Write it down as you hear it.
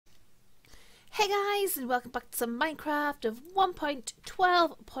Hey guys, and welcome back to some Minecraft of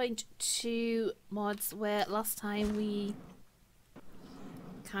 1.12.2 mods, where last time we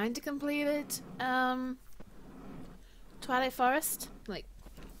kind of completed Twilight Forest, like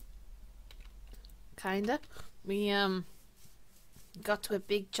kinda. We got to a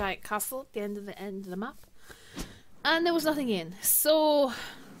big giant castle at the end of the map, and there was nothing in. So,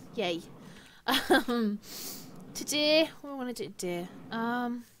 yay. Today, what do I want to do today?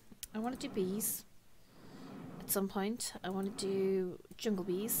 I want to do bees at some point. I want to do jungle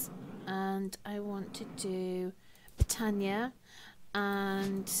bees, and I want to do Botania,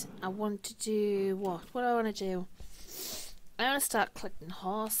 and I want to do what? What do I want to do? I want to start collecting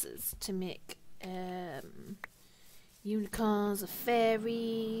horses to make unicorns or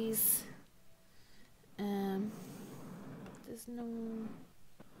fairies. There's no.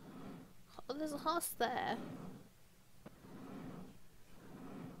 Oh, there's a horse there.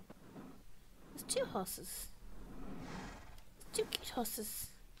 Two horses. Two cute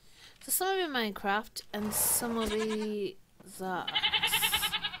horses. So some will be Minecraft and some will be DrZharks.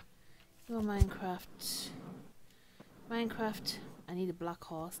 Your Minecraft. Minecraft. I need a black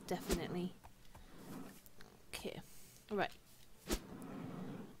horse, definitely. Okay. Alright.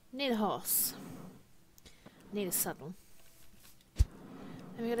 Need a horse. Need a saddle.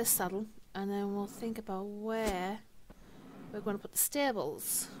 Then we get a saddle, and then we'll think about where we're going to put the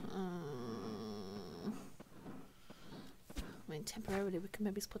stables. I mean, temporarily we can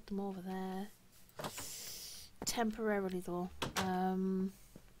maybe put them over there. Temporarily though. Do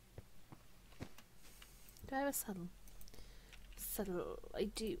I have a saddle? Saddle, I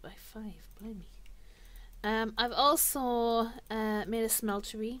do. I have 5. Blimey. I've also made a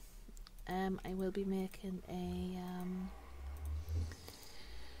smeltery. I will be making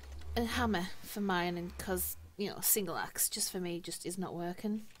a hammer for mining, because you know, single axe just for me just is not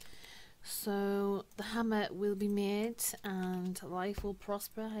working. So the hammer will be made and life will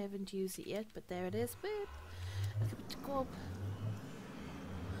prosper. I haven't used it yet, but there it is. Boop. Go up.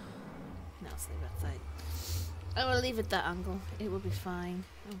 No, it's leave it outside. I will leave it that angle. It will be fine.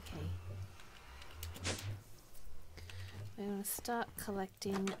 Okay. I'm going to start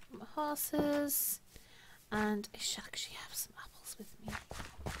collecting my horses, and I should actually have some apples with me.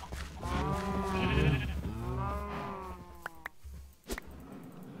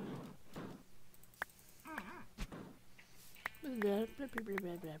 Blah, blah, blah, blah,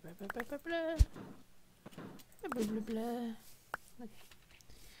 blah, blah, blah, blah, blah, blah. Blah, blah, blah. Okay.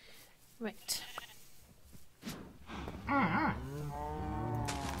 Right.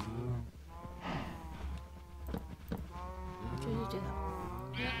 Do that.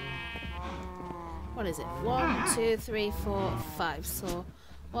 What is it? 1, 2, 3, 4, 5. So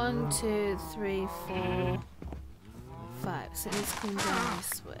 1, 2, 3, 4, 5. So it needs to come down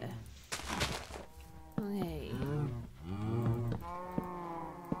this way. Okay.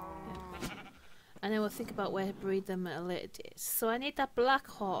 And then we'll think about where to breed them at a later date. So I need that black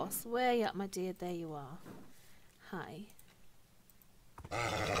horse. Where are you at, my dear? There you are. Hi.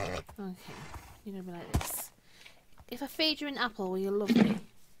 Okay. You're gonna be like this. If I feed you an apple, will you love me?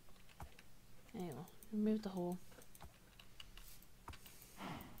 There you go. Remove the hole.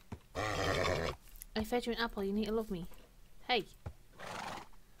 I fed you an apple, you need to love me. Hey.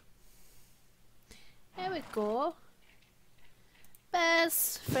 There we go.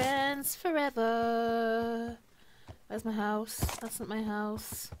 Best friends forever. Where's my house? That's not my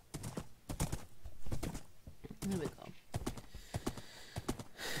house. There we go.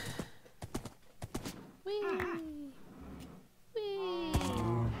 Whee! Whee!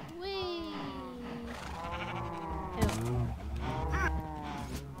 Whee!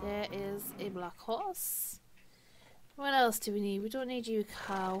 There is a black horse. What else do we need? We don't need you,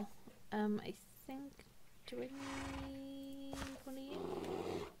 cow. I think. Do we need one of you?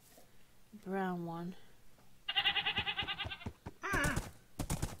 Brown one.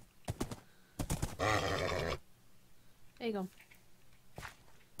 There you go.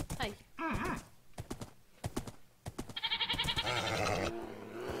 Hi.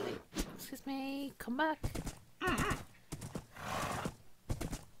 Excuse me, come back.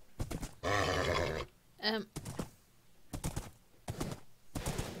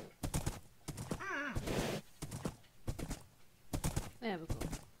 There we go.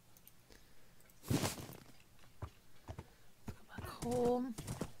 Go back home.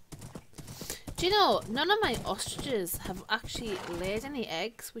 Do you know, none of my ostriches have actually laid any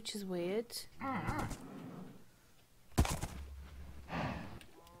eggs, which is weird.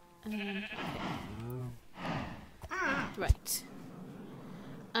 Okay. Right.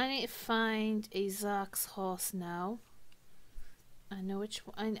 I need to find a DrZharks horse now. I know which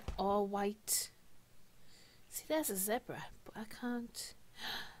one. All white. See, there's a zebra, but I can't.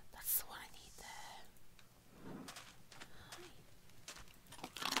 That's the one I need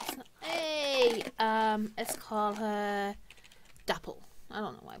there. Hey, let's call her Dapple. I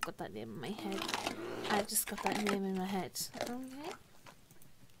don't know why I've got that name in my head. I've just got that name in my head. Okay.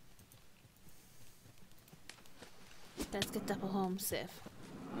 Let's get Dapple home safe.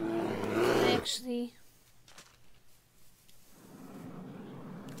 Can I actually...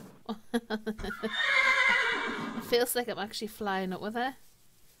 It feels like I'm actually flying up with her,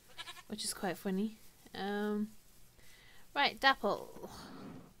 which is quite funny. Right, Dapple.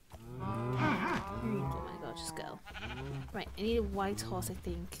 Oh my gorgeous girl. Right, I need a white horse, I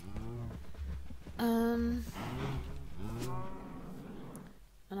think. And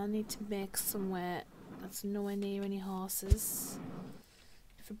I need to make somewhere that's nowhere near any horses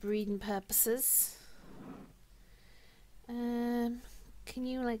for breeding purposes. Can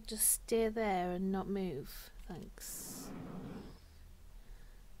you like just stay there and not move? Thanks.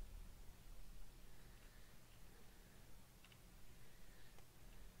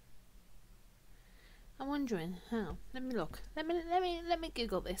 I'm wondering how. Let me look. Let me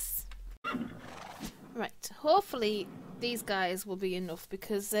Google this. Right. Hopefully these guys will be enough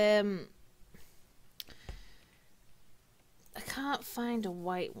because I can't find a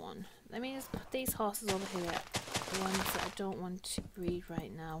white one. Let me just put these horses over here. The ones that I don't want to breed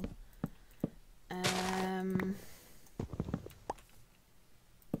right now.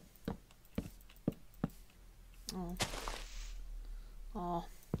 Oh.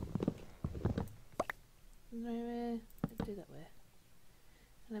 Maybe do that way.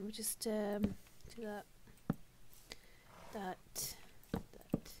 And let me just do that. That.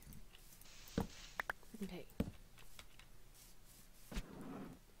 Okay.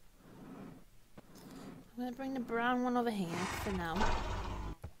 I'm going to bring the brown one over here for now.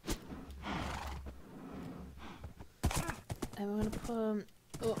 And we're going to put them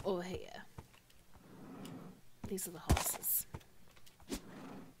over here. These are the horses.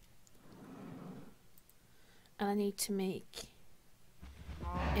 And I need to make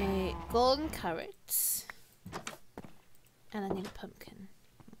a golden carrot. And I need a pumpkin.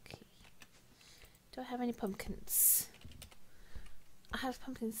 Okay. Do I have any pumpkins? I have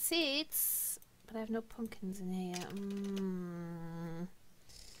pumpkin seeds. But I have no pumpkins in here.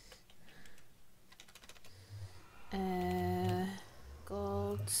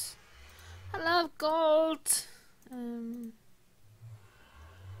 Gold. I love gold.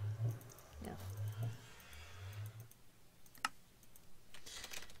 Yeah.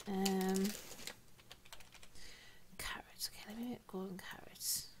 Carrots. Okay, let me make golden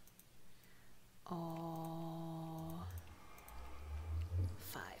carrots. Oh,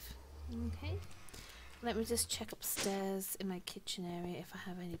 5. Okay. Let me just check upstairs in my kitchen area if I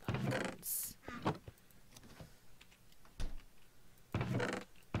have any pumpkins.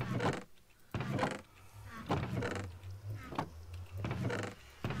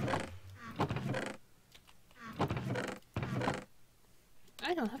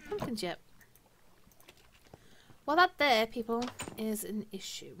 I don't have pumpkins yet. Well, that there, people, is an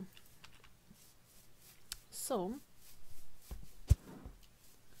issue. So...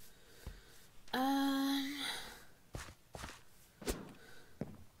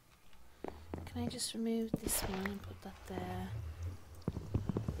 can I just remove this one and put that there?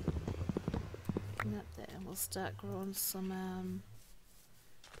 And that there, and we'll start growing some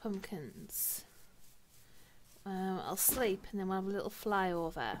pumpkins. I'll sleep and then we'll have a little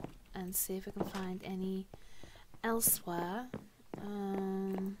flyover and see if I can find any elsewhere.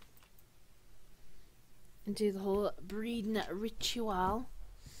 And do the whole breeding ritual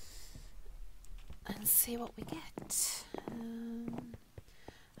and see what we get.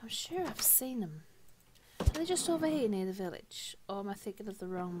 I'm sure I've seen them. Are they just over here near the village? Or am I thinking of the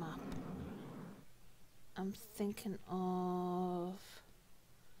wrong map? I'm thinking of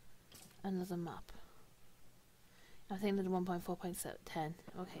another map. I'm thinking of the 1.4.10.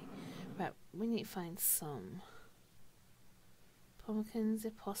 Okay. Right, we need to find some pumpkins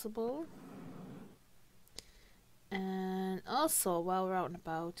if possible. And also, while we're out and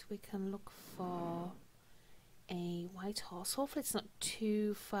about, we can look for a white horse. Hopefully it's not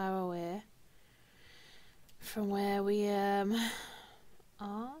too far away from where we are,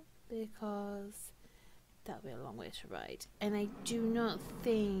 because that'll be a long way to ride. And I do not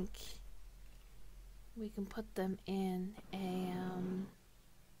think we can put them in a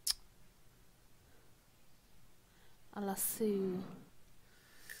lasso.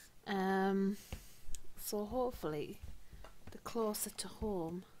 So hopefully the closer to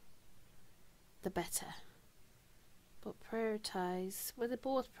home the better. But prioritize. Well, they're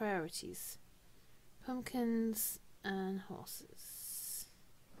both priorities. Pumpkins and horses.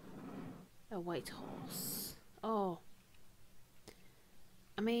 A white horse. Oh.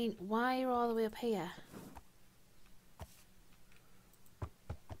 I mean, why are you all the way up here?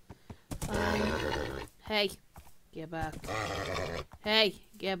 Hey, get back. Hey,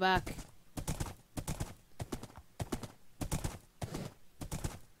 get back.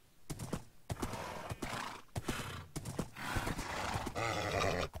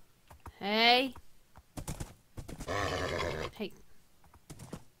 Hey. Hey.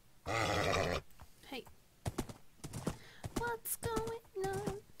 Hey. What's going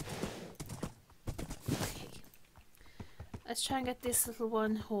on? Okay. Let's try and get this little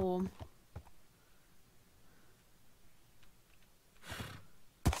one home.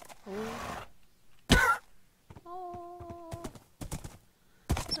 Oh.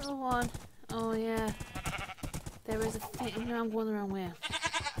 Little one. Oh yeah. There is a thing. No, I'm going the wrong way.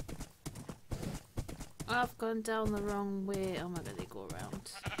 I've gone down the wrong way. Oh my god, they go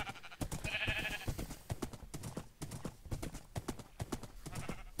around.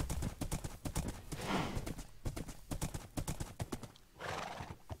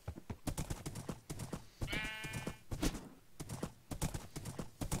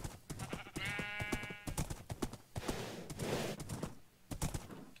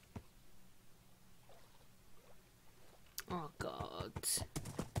 Oh god.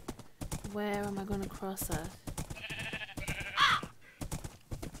 Where am I going to cross that?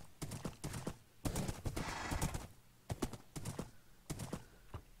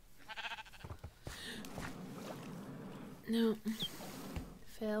 No.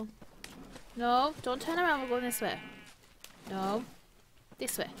 Phil. No, don't turn around, we're going this way. No.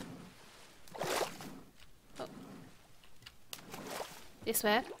 This way. Oh. This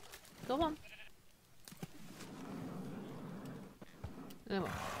way. Go on. No.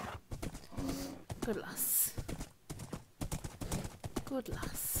 Good lass. Good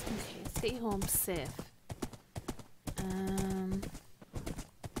lass. Okay, let's get you home safe.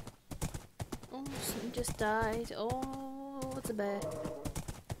 Oh, something just died. Oh, it's a bear.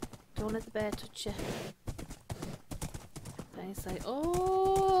 Don't let the bear touch you. Nice, like,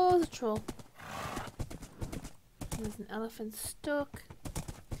 oh, the troll. There's an elephant stuck.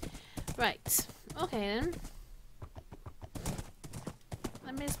 Right. Okay then.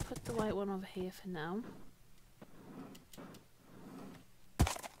 Let me just put the white one over here for now.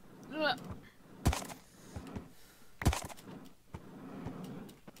 Ugh.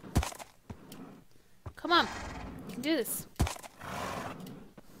 Come on, you can do this.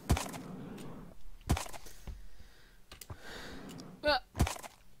 Ugh.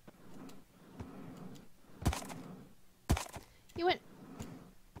 You went.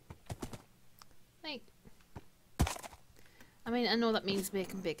 Like. I mean, I know that means make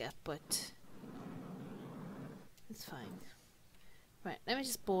them bigger, but it's fine. Right, let me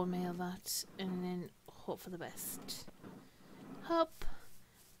just bone mail that and then hope for the best. Hope.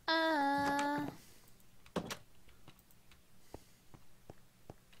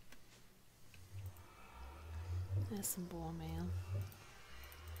 There's some bone mail.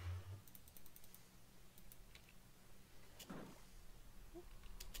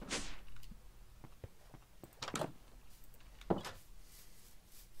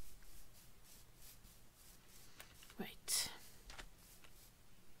 Right.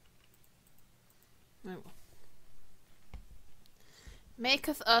 Oh.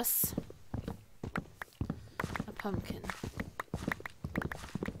 Maketh us a pumpkin.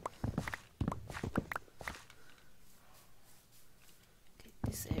 Okay,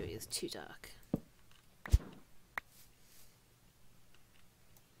 this area is too dark.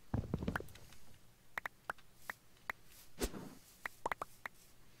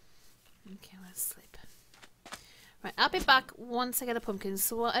 Okay, let's sleep. Right, I'll be back once I get a pumpkin.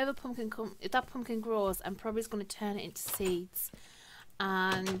 So whatever pumpkin if that pumpkin grows, I'm probably just going to turn it into seeds.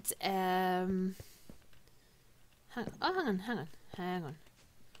 And hang on.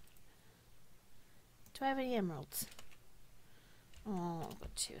 Do I have any emeralds? Oh, I've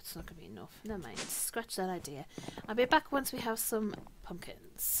got two. It's not going to be enough. Never mind. Scratch that idea. I'll be back once we have some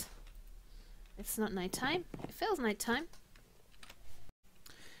pumpkins. It's not night time. It feels night time.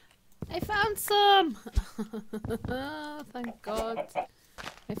 I found some! Thank God.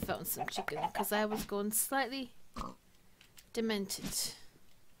 I found some chicken because I was going slightly demented.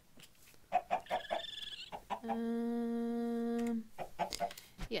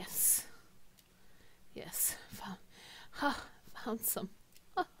 Yes. Yes. Found some.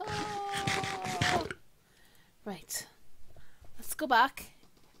 Right. Let's go back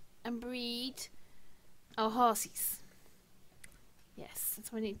and breed our horses. Yes,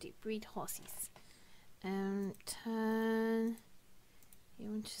 that's why I need to breed horses. Turn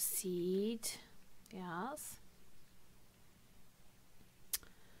you into seed. Yes.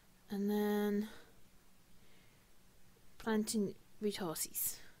 And then planting breed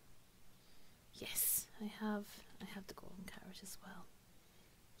horses. Yes, I have the golden carrot as well.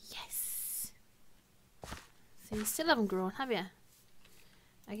 Yes. So you still haven't grown, have you?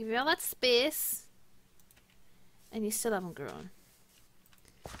 I give you all that space and you still haven't grown.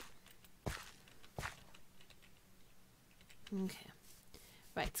 Okay.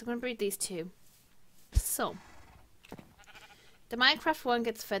 Right, so I'm going to breed these two. So, the Minecraft one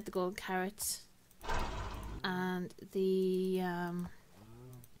gets fed the golden carrot, and the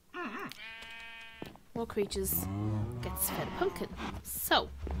MoCreatures gets fed a pumpkin. So,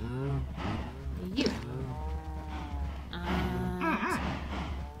 you and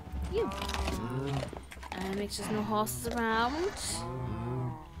you, and make sure there's no horses around,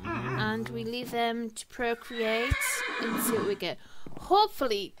 and we leave them to procreate and see what we get.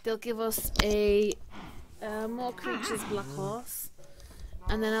 Hopefully, they'll give us a MoCreatures black horse,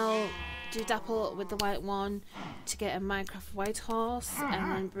 and then I'll do dapple with the white one to get a Minecraft white horse,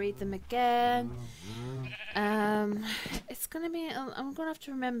 and then breed them again. It's gonna be, I'm gonna have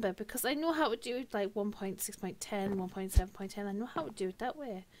to remember, because I know how to do it like 1.6.10, 1.7.10. I know how to do it that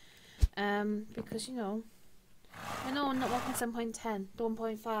way. Because you know, I know not 1.7.10, the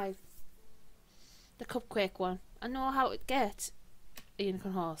 1.5, the Cupquake one. I know how to get a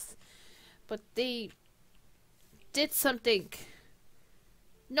unicorn horse, but they did something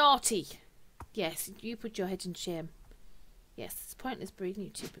naughty. Yes, you put your head in shame. Yes, it's pointless breeding you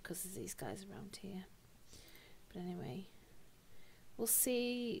two because there's these guys around here. But anyway, we'll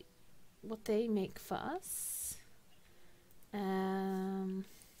see what they make for us.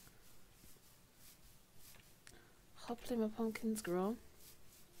 Hopefully my pumpkins grow,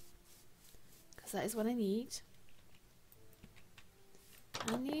 because that is what I need.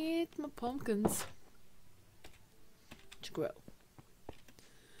 I need my pumpkins to grow.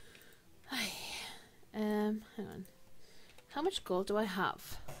 Hang on. How much gold do I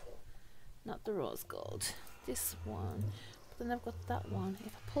have? Not the rose gold. This one. But then I've got that one.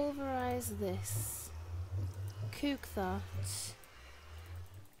 If I pulverize this, cook that,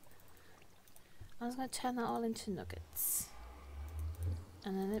 I'm just going to turn that all into nuggets.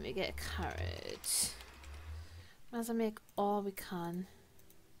 And then let me get a carrot. Might as well make all we can.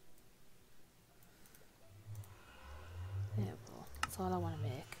 There we go. That's all I want to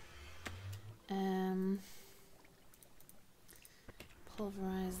make.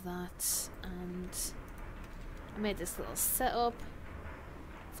 Pulverize that, and I made this little setup.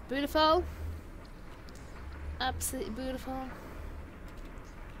 It's beautiful. Absolutely beautiful.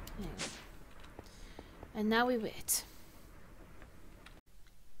 There we go. And now we wait.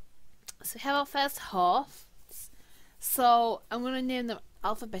 So we have our first half. So I'm going to name them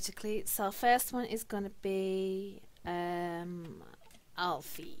alphabetically. So our first one is going to be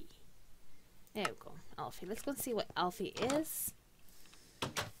Alfie. There we go, Alfie. Let's go and see what Alfie is.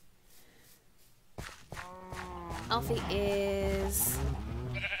 Alfie is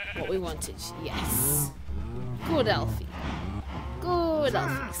what we wanted. Yes. Good Alfie. Good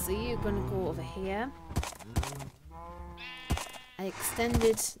Alfie. So you're going to go over here. I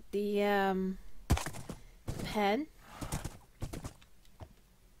extended the pen.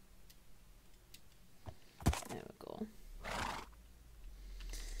 There we go.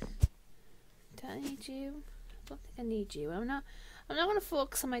 Do I need you? I don't think I need you. I'm not going to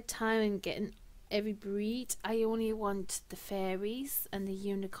focus on my time and getting every breed. I only want the fairies and the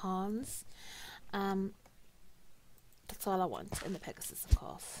unicorns. That's all I want, and the Pegasus, of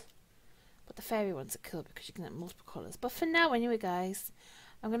course. But the fairy ones are cool because you can have multiple colours. But for now, anyway, guys,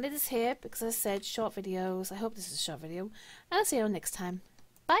 I'm going to leave this here because, as I said, short videos. I hope this is a short video. And I'll see you all next time.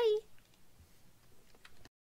 Bye!